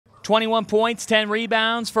21 points, 10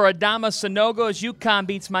 rebounds for Adama Sanogo as UConn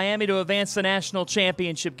beats Miami to advance the national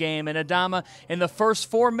championship game. And Adama, in the first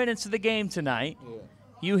 4 minutes of the game tonight,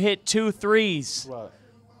 you hit 2 threes. Right.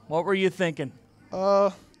 What were you thinking?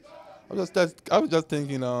 I was just thinking,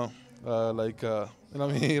 you know what I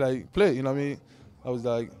mean, like play, you know what I mean. I was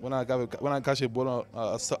like, when I catch a ball,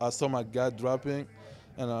 I saw my guy dropping,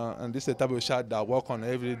 and this is the type of shot that I work on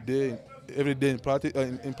every day in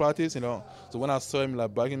practice, you know. So when I saw him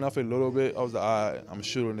like backing off a little bit, I was like, all right, I'm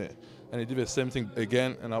shooting it. And he did the same thing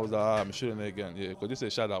again, and I was like, all right, I'm shooting it again, yeah. Because this is a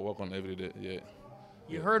shot that I work on every day, yeah.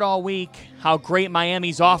 You heard all week how great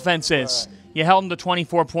Miami's offense is. You held them to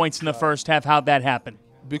 24 points in the first half. How'd that happen?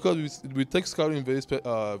 Because we take scouting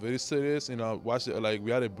very serious, you know.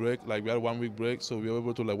 We had a break, like we had a 1 week break, so we were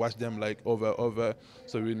able to like watch them like over.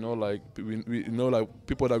 So we know like we know like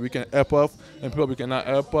people that we can help up and people we cannot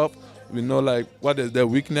help up. We know like what is their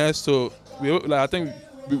weakness. So I think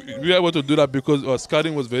we were able to do that because our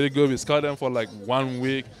scouting was very good. We scouted them for like 1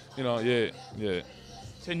 week, you know. Yeah.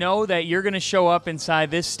 To know that you're going to show up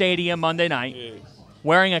inside this stadium Monday night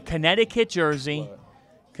wearing a Connecticut jersey,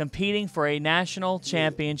 competing for a national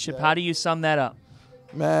championship. How do you sum that up?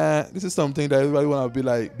 Man, this is something that everybody want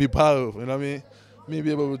to be proud of, you know what I mean? Me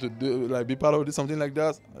be able to do, like, be proud of something like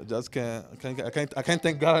that, I just can't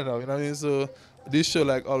thank God enough, you know what I mean? So this show,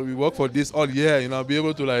 like, we work for this all year, you know, be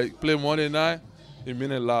able to, like, play Monday night, it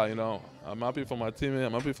means a lot, you know. I'm happy for my team,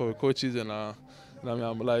 I'm happy for the coaches, and, you know what I mean?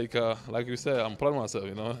 I'm like you said, I'm proud of myself,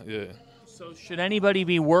 you know, yeah. So should anybody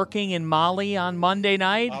be working in Mali on Monday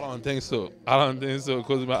night? I don't think so.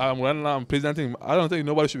 Because I'm presenting. I don't think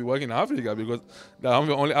nobody should be working in Africa because I'm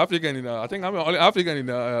the only African I think I'm the only African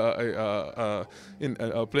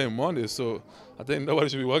in playing Monday. So I think nobody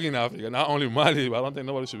should be working in Africa. Not only Mali, but I don't think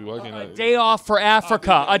nobody should be working. Day off for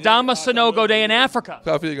Africa. Adama Sanogo Day in Africa.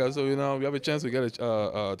 Africa. So you know we have a chance to get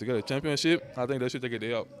a championship. I think they should take a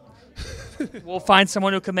day off. We'll find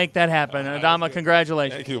someone who can make that happen. Adama,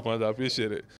 congratulations. Thank you, Panda. I appreciate it.